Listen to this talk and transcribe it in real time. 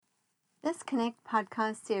This Connect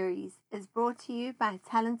podcast series is brought to you by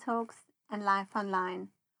Talent Talks and Life Online.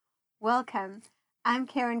 Welcome. I'm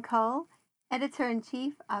Karen Cole,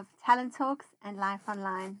 Editor-in-Chief of Talent Talks and Life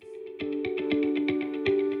Online.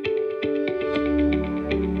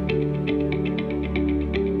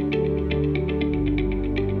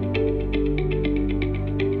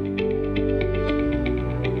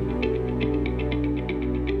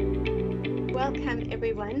 Welcome,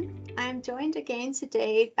 everyone. I'm joined again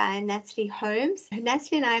today by Natalie Holmes.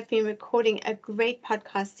 Natalie and I have been recording a great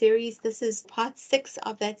podcast series. This is part 6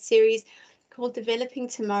 of that series called Developing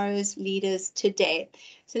Tomorrow's Leaders Today.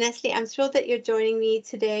 So Natalie, I'm thrilled that you're joining me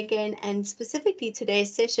today again, and specifically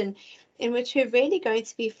today's session in which we're really going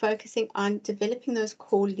to be focusing on developing those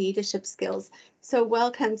core leadership skills. So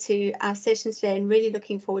welcome to our session today, and really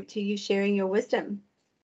looking forward to you sharing your wisdom.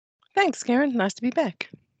 Thanks, Karen. Nice to be back.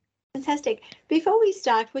 Fantastic. Before we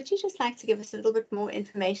start, would you just like to give us a little bit more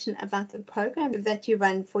information about the program that you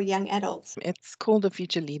run for young adults? It's called the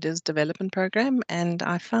Future Leaders Development Program, and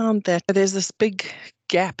I found that there's this big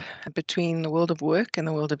gap between the world of work and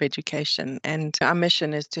the world of education. And our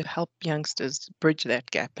mission is to help youngsters bridge that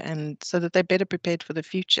gap and so that they're better prepared for the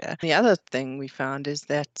future. The other thing we found is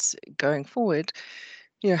that going forward,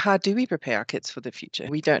 how do we prepare our kids for the future?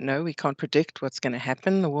 We don't know. We can't predict what's going to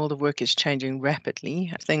happen. The world of work is changing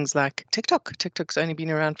rapidly. Things like TikTok. TikTok's only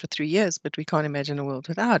been around for 3 years, but we can't imagine a world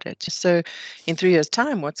without it. So in 3 years'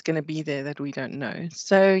 time, what's going to be there that we don't know?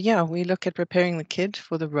 So we look at preparing the kid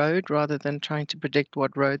for the road rather than trying to predict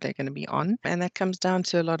what road they're going to be on. And that comes down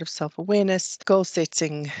to a lot of self-awareness, goal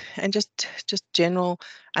setting, and just general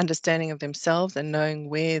understanding of themselves and knowing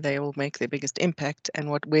where they will make their biggest impact and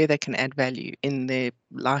where they can add value in their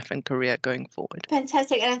life and career going forward.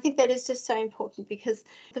 Fantastic. And I think that is just so important, because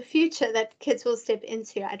the future that kids will step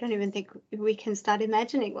into, I don't even think we can start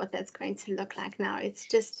imagining what that's going to look like now. It's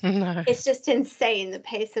just No. it's just insane, the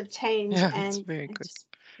pace of change It's very and quick. just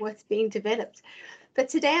what's being developed. But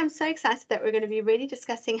today I'm so excited that we're going to be really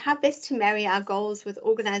discussing how best to marry our goals with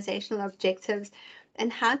organizational objectives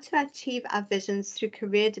and how to achieve our visions through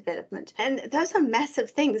career development. And those are massive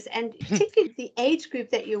things, and particularly the age group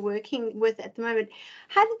that you're working with at the moment.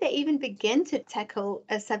 How did they even begin to tackle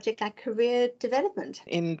a subject like career development?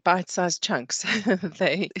 In bite-sized chunks.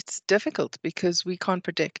 It's difficult because we can't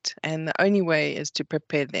predict, and the only way is to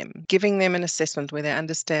prepare them, giving them an assessment where they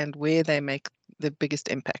understand where they make the biggest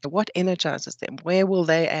impact, what energizes them, where will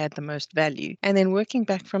they add the most value, and then working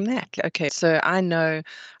back from that. Okay, so I know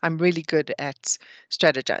I'm really good at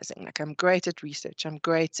strategizing. Like, I'm great at research, I'm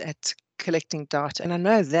great at collecting data, and I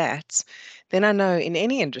know that, then I know in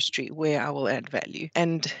any industry where I will add value,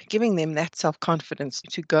 and giving them that self-confidence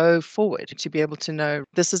to go forward, to be able to know,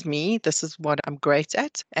 this is me, this is what I'm great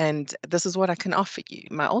at, and this is what I can offer you.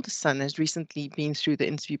 My oldest son has recently been through the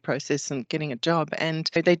interview process and getting a job, and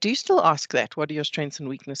they do still ask that, what are your strengths and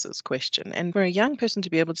weaknesses question. And for a young person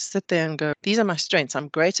to be able to sit there and go, these are my strengths, I'm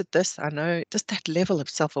great at this, I know, just that level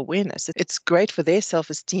of self-awareness, it's great for their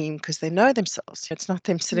self-esteem because they know themselves. It's not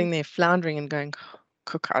them sitting there floundering and going,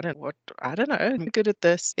 cook, I don't know, I'm good at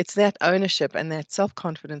this. It's that ownership and that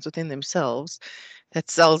self-confidence within themselves that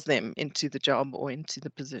sells them into the job or into the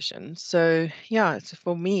position. So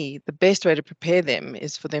for me, the best way to prepare them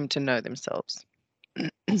is for them to know themselves.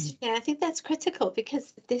 Yeah, I think that's critical,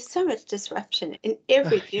 because there's so much disruption in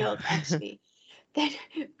every field, actually, that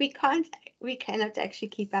we cannot actually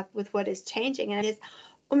keep up with what is changing, and there's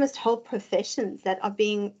almost whole professions that are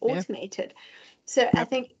being Yeah. automated. So I Yep.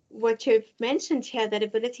 think what you've mentioned here, that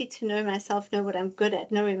ability to know myself, know what I'm good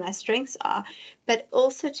at, know where my strengths are, but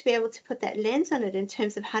also to be able to put that lens on it in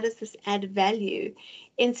terms of how does this add value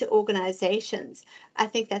into organizations. I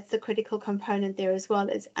think that's the critical component there as well,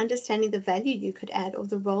 is understanding the value you could add or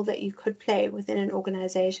the role that you could play within an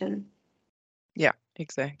organization. Yeah,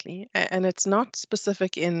 exactly. And it's not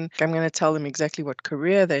specific in, I'm going to tell them exactly what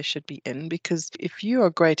career they should be in, because if you are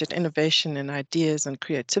great at innovation and ideas and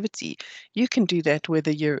creativity, you can do that whether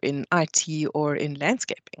you're in IT or in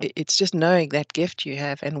landscaping. It's just knowing that gift you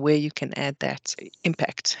have and where you can add that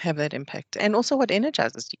impact, have that impact, and also what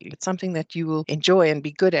energizes you. It's something that you will enjoy and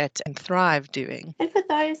be good at and thrive doing. And for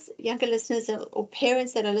those younger listeners or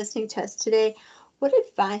parents that are listening to us today, what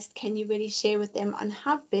advice can you really share with them on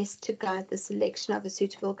how best to guide the selection of a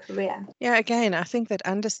suitable career? Yeah, again, I think that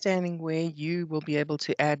understanding where you will be able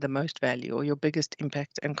to add the most value or your biggest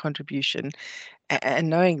impact and contribution, and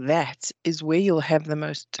knowing that is where you'll have the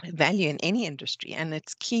most value in any industry. And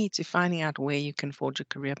it's key to finding out where you can forge a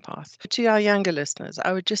career path. To our younger listeners,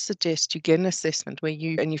 I would just suggest you get an assessment where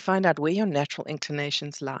you find out where your natural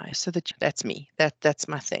inclinations lie, so that that's me, that's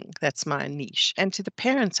my thing, that's my niche. And to the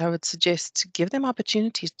parents, I would suggest give them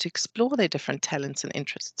opportunities to explore their different talents and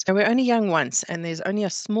interests. And we're only young once, and there's only a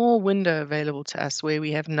small window available to us where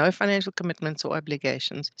we have no financial commitments or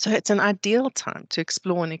obligations. So it's an ideal time to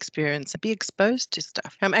explore and experience and be exposed to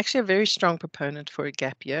stuff. I'm actually a very strong proponent for a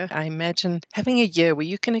gap year. I imagine having a year where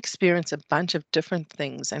you can experience a bunch of different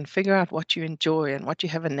things and figure out what you enjoy and what you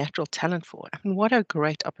have a natural talent for. I mean, what a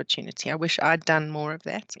great opportunity. I wish I'd done more of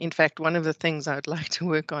that. In fact, one of the things I would like to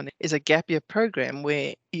work on is a gap year program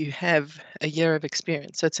where you have a year of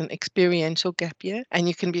experience. So it's an experiential gap year, and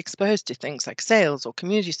you can be exposed to things like sales or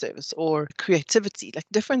community service or creativity, like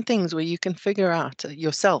different things where you can figure out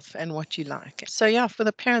yourself and what you like. So yeah, for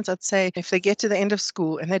the parents, I'd say if they get to the end of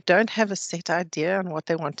school and they don't have a set idea on what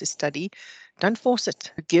they want to study, don't force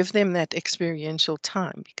it. Give them that experiential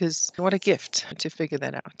time, because what a gift to figure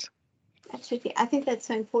that out. Absolutely. I think that's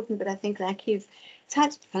so important, but I think, like you've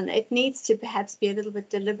touched upon, it needs to perhaps be a little bit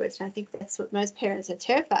deliberate. And I think that's what most parents are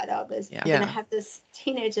terrified of, is I'm going to have this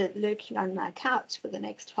teenager lurking on my couch for the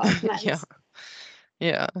next 12 months.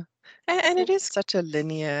 Yeah. And it is such a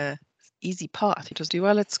linear, easy path. You just do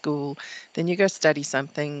well at school, then you go study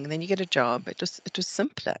something, then you get a job. It was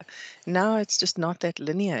simpler. Now it's just not that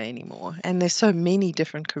linear anymore. And there's so many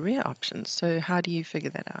different career options. So how do you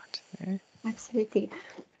figure that out? Absolutely.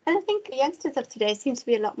 And I think youngsters of today seem to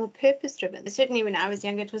be a lot more purpose-driven. Certainly when I was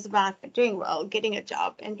younger, it was about doing well, getting a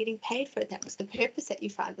job, and getting paid for it. That was the purpose that you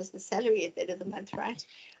found, was the salary at the end of the month, right?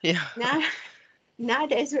 Yeah.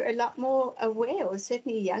 Nowadays, we're a lot more aware, or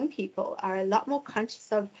certainly young people are a lot more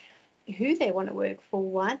conscious of who they want to work for,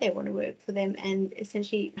 why they want to work for them, and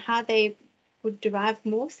essentially how they would derive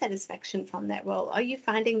more satisfaction from that role. Are you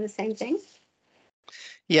finding the same thing?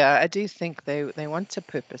 Yeah, I do think they want a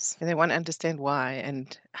purpose. They want to understand why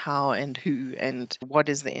and how and who and what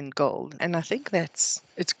is the end goal. And I think it's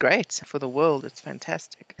great for the world. It's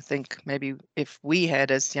fantastic. I think maybe if we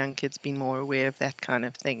had, as young kids, been more aware of that kind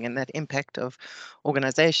of thing and that impact of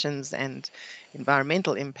organizations and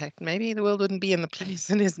environmental impact, maybe the world wouldn't be in the place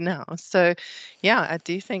it is now. So yeah, I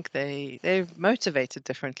do think they're motivated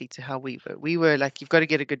differently to how we were. We were like, you've got to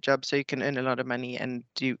get a good job so you can earn a lot of money and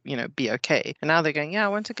be okay. And now they're going, yeah, I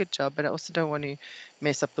want a good job, but I also don't want to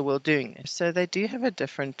mess up the world doing it. So they do have a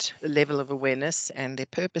different level of awareness, and their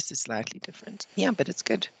purpose is slightly different. Yeah, but it's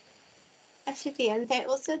good. Absolutely. And they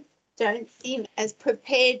also don't seem as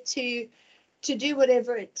prepared to do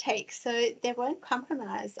whatever it takes. So they won't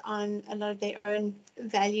compromise on a lot of their own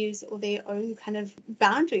values or their own kind of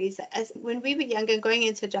boundaries. As when we were younger, going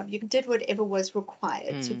into a job, you did whatever was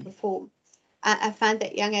required to perform. I find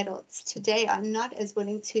that young adults today are not as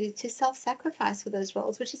willing to self-sacrifice for those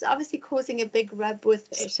roles, which is obviously causing a big rub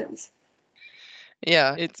with patients.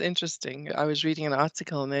 Yeah, it's interesting. I was reading an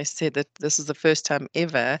article and they said that this is the first time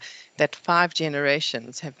ever that 5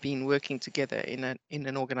 generations have been working together in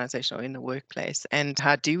an organization or in a workplace. And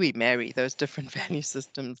how do we marry those different value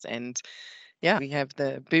systems? And yeah, we have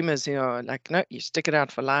the boomers who are like, no, you stick it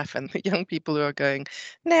out for life. And the young people who are going,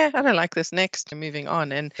 nah, I don't like this, next, and moving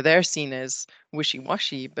on. And they're seen as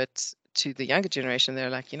wishy-washy, but to the younger generation,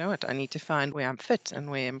 they're like, you know what, I need to find where I'm fit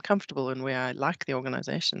and where I'm comfortable and where I like the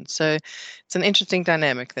organization. So it's an interesting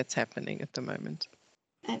dynamic that's happening at the moment.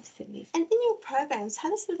 Absolutely. And in your programs,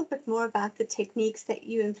 tell us a little bit more about the techniques that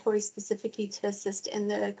you employ specifically to assist in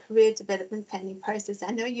the career development planning process.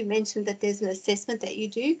 I know you mentioned that there's an assessment that you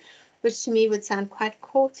do, which to me would sound quite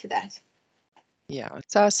core to that. Yeah,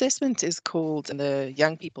 so our assessment is called the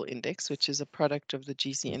Young People Index, which is a product of the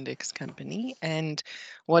GC Index company. And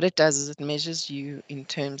what it does is it measures you in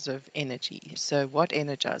terms of energy. So what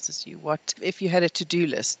energizes you? What, if you had a to-do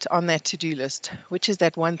list, on that to-do list, which is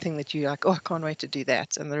that one thing that you're like, oh, I can't wait to do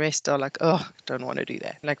that. And the rest are like, oh, don't want to do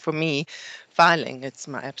that. Like for me, filing, it's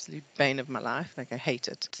my absolute bane of my life. Like I hate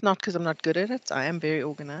it. It's not because I'm not good at it. I am very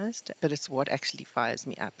organized, but it's what actually fires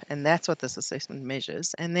me up. And that's what this assessment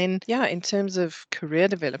measures. And then, yeah, in terms of career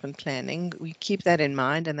development planning, we keep that in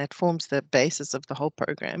mind, and that forms the basis of the whole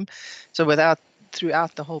program. So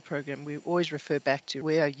throughout the whole program, we always refer back to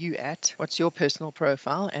where are you at, what's your personal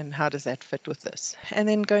profile, and how does that fit with this. And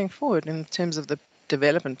then going forward, in terms of the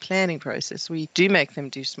development planning process, we do make them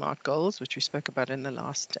do SMART goals, which we spoke about in the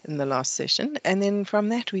last session. And then from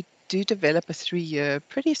that, we do develop a 3-year,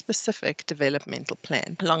 pretty specific developmental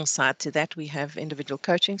plan. Alongside to that, we have individual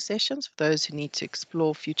coaching sessions for those who need to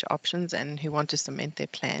explore future options and who want to cement their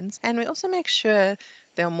plans. And we also make sure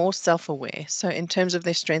they're more self-aware. So in terms of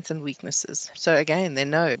their strengths and weaknesses. So again, they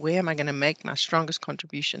know, where am I going to make my strongest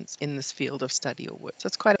contributions in this field of study or work? So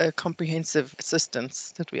it's quite a comprehensive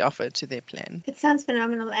assistance that we offer to their plan. It sounds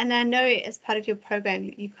phenomenal. And I know as part of your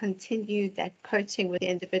program, you continue that coaching with the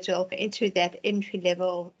individual into that entry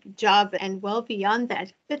level job and well beyond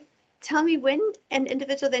that. But Tell me, when an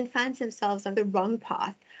individual then finds themselves on the wrong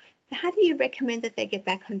path, how do you recommend that they get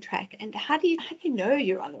back on track? And how do you know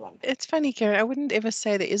you're on the wrong path? It's funny, Karen. I wouldn't ever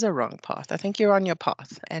say there is a wrong path. I think you're on your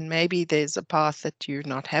path, and maybe there's a path that you're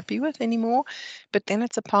not happy with anymore, but then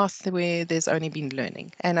it's a path where there's only been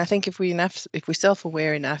learning. And I think if we're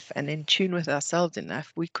self-aware enough and in tune with ourselves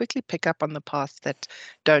enough, we quickly pick up on the paths that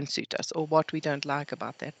don't suit us or what we don't like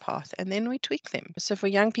about that path, and then we tweak them. So for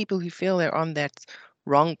young people who feel they're on that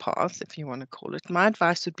wrong path, if you want to call it, my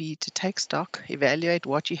advice would be to take stock, evaluate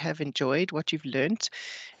what you have enjoyed, what you've learned,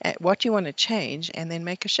 what you want to change, and then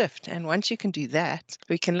make a shift. And once you can do that,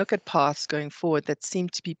 we can look at paths going forward that seem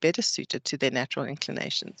to be better suited to their natural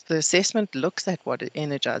inclinations. The assessment looks at what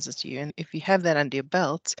energizes you. And if you have that under your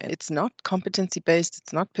belt, it's not competency based,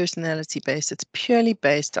 it's not personality based, it's purely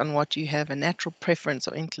based on what you have a natural preference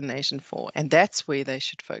or inclination for. And that's where they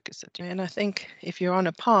should focus it. And I think if you're on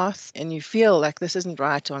a path and you feel like this isn't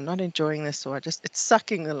right, or I'm not enjoying this, or it's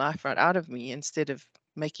sucking the life right out of me instead of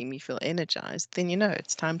making me feel energized, then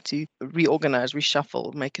it's time to reorganize,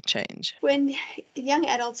 reshuffle, make a change. When young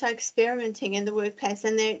adults are experimenting in the workplace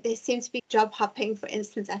and there seems to be job hopping, for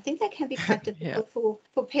instance, I think that can be quite difficult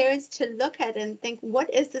for parents to look at and think,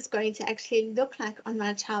 what is this going to actually look like on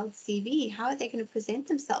my child's CV? How are they going to present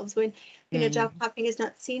themselves when job hopping is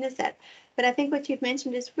not seen as that? But I think what you've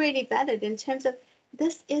mentioned is really valid in terms of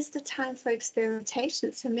this is the time for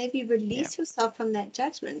experimentation. So maybe release yourself from that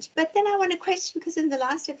judgment. But then I want to question, because in the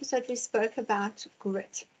last episode we spoke about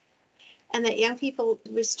grit and that young people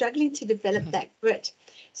were struggling to develop that grit.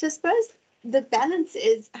 So I suppose the balance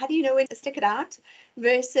is, how do you know when to stick it out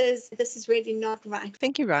versus this is really not right? I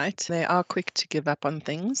think you're right. They are quick to give up on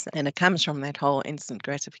things, and it comes from that whole instant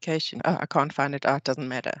gratification. Oh, I can't find it. Oh, it doesn't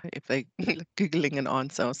matter. If they Googling an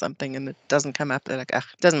answer or something and it doesn't come up, they're like, ah,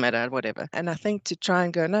 it doesn't matter, whatever. And I think to try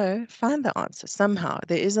and go, no, find the answer somehow.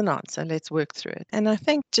 There is an answer. Let's work through it. And I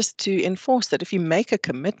think just to enforce that, if you make a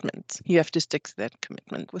commitment, you have to stick to that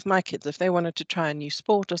commitment. With my kids, if they wanted to try a new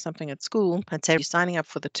sport or something at school, I'd say you're signing up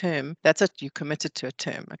for the term. That's it. You committed to a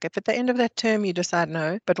term. Okay, if at the end of that term you decide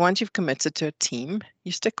no, but once you've committed to a team,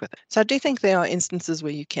 you stick with it. So I do think there are instances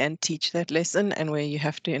where you can teach that lesson and where you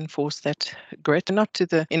have to enforce that grit, and not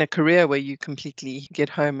in a career where you completely get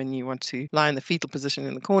home and you want to lie in the fetal position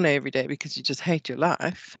in the corner every day because you just hate your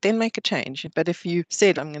life, then make a change. But if you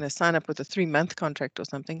said, I'm going to sign up with a 3-month contract or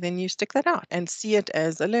something, then you stick that out and see it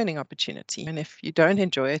as a learning opportunity. And if you don't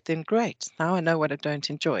enjoy it, then great. Now I know what I don't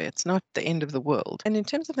enjoy. It's not the end of the world. And in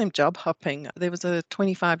terms of them job hopping, there was a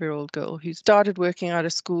 25-year-old girl who started working out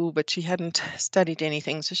of school, but she hadn't studied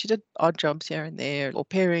anything. So she did odd jobs here and there, au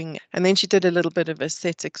pairing. And then she did a little bit of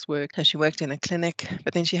aesthetics work. And she worked in a clinic,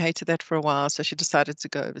 but then she hated that for a while. So she decided to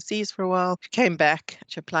go overseas for a while. She came back,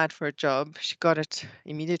 she applied for a job. She got it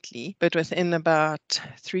immediately. But within about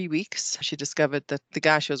 3 weeks, she discovered that the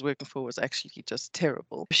guy she was working for was actually just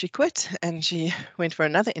terrible. She quit and she went for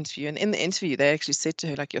another interview. And in the interview, they actually said to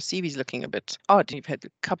her, like, your CV's looking a bit odd. You've had a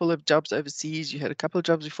couple of jobs overseas. You had a couple of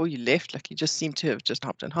jobs before you left. Like, you just seem to have just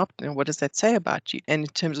hopped and hopped. And what does that say about you? And in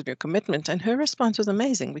terms of your commitment? And her response was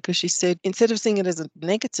amazing, because she said, instead of seeing it as a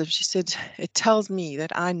negative, she said, it tells me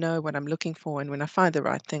that I know what I'm looking for. And when I find the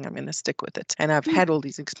right thing, I'm going to stick with it. And I've had all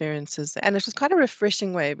these experiences. And it was quite a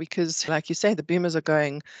refreshing way, because like you say, the boomers are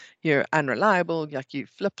going, you're unreliable, like you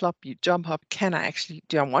flip-flop, you job hop.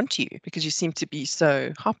 Do I want you? Because you seem to be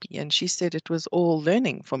so hoppy. And she said it was all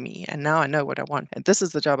learning for me. And now I know what I want. And this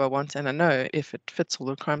is the job I want. And I know if it fits all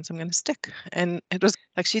the crimes, I'm going to stick. And it was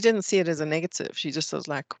like, she didn't see it as a negative. She just was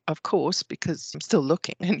like, of course, because I'm still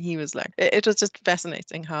looking. And he was like, it was just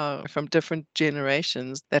fascinating how from different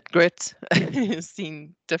generations that grit is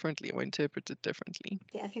seen differently or interpreted differently.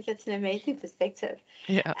 Yeah, I think that's an amazing perspective.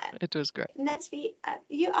 Yeah, it was great. Natalie,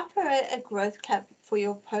 you offer a growth club for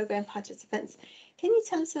your program participants. Can you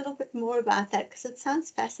tell us a little bit more about that? Because it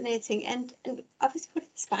sounds fascinating, and obviously what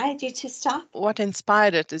inspired you to start? What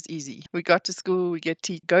inspired it is easy. We got to school,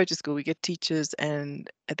 go to school, we get teachers, and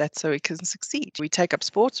that's so we can succeed. We take up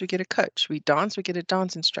sports, we get a coach. We dance, we get a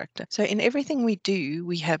dance instructor. So in everything we do,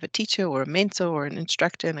 we have a teacher or a mentor or an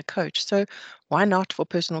instructor and a coach. So why not for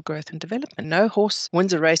personal growth and development? No horse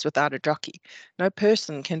wins a race without a jockey. No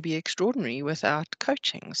person can be extraordinary without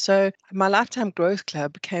coaching. So my Lifetime Growth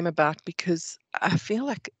Club came about because I feel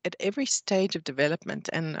like at every stage of development,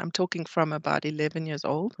 and I'm talking from about 11 years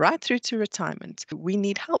old, right through to retirement, we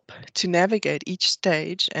need help to navigate each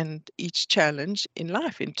stage and each challenge in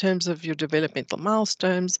life in terms of your developmental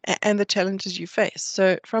milestones and the challenges you face.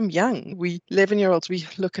 So from young, 11-year-olds, we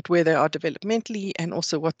look at where they are developmentally and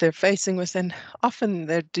also what they're facing with. And often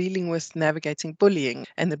they're dealing with navigating bullying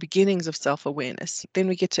and the beginnings of self-awareness. Then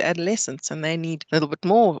we get to adolescence and they need a little bit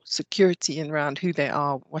more security around who they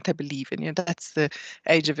are, what they believe in. That's the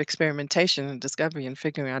age of experimentation and discovery and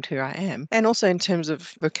figuring out who I am. And also in terms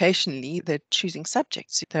of vocationally, they're choosing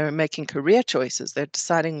subjects. They're making career choices. They're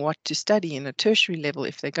deciding what to study in a tertiary level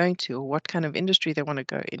if they're going to, or what kind of industry they want to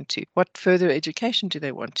go into. What further education do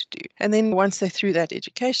they want to do? And then once they're through that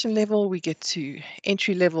education level, we get to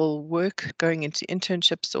entry level work, going into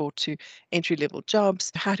internships or to entry level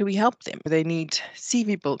jobs. How do we help them? They need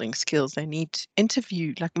CV building skills. They need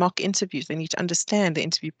interview, like mock interviews. They need to understand the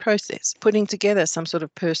interview process, putting together some sort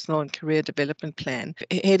of personal and career development plan,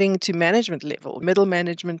 heading to management level, middle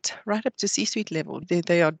management, right up to C-suite level.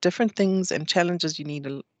 They are different things and challenges you need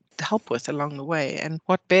help with along the way. And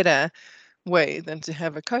what better way than to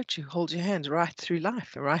have a coach who holds your hand right through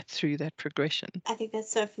life, right through that progression. I think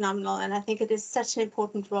that's so phenomenal, and I think it is such an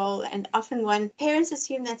important role. And often when parents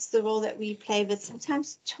assume that's the role that we play, but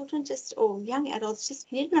sometimes children just, or young adults,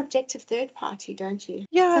 just need an objective third party, don't you?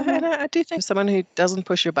 Yeah, and I do think someone who doesn't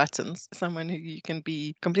push your buttons, someone who you can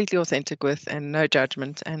be completely authentic with and no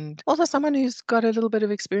judgment, and also someone who's got a little bit of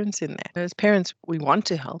experience in that. As parents, we want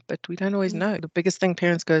to help, but we don't always know. The biggest thing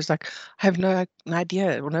parents go is like, I have no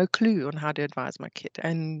idea or no clue on how to advise my kid,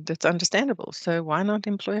 and it's understandable. So why not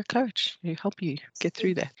employ a coach who help you get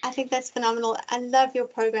through that? I think that's phenomenal. I love your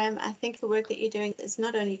program. I think the work that you're doing is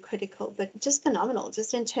not only critical, but just phenomenal,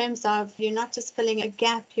 just in terms of you're not just filling a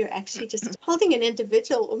gap, you're actually just holding an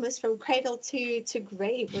individual almost from cradle to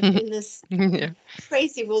grave within this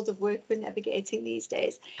crazy world of work we're navigating these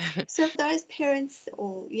days. So if those parents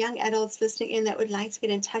or young adults listening in that would like to get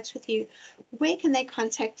in touch with you, where can they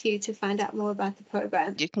contact you to find out more about the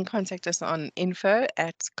program? You can contact us on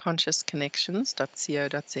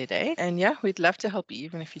info@consciousconnections.co.za. And yeah, we'd love to help you.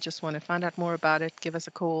 Even if you just want to find out more about it, give us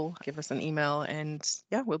a call, give us an email, and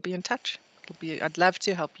yeah, we'll be in touch. I'd love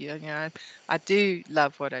to help you. I do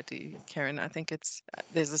love what I do, Karen. I think there's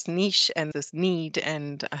this niche and this need,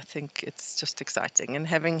 and I think it's just exciting. And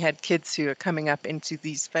having had kids who are coming up into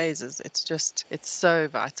these phases, it's so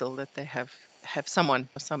vital that they have someone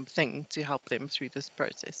or something to help them through this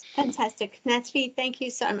process. Fantastic. Natalie, thank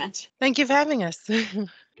you so much. Thank you for having us.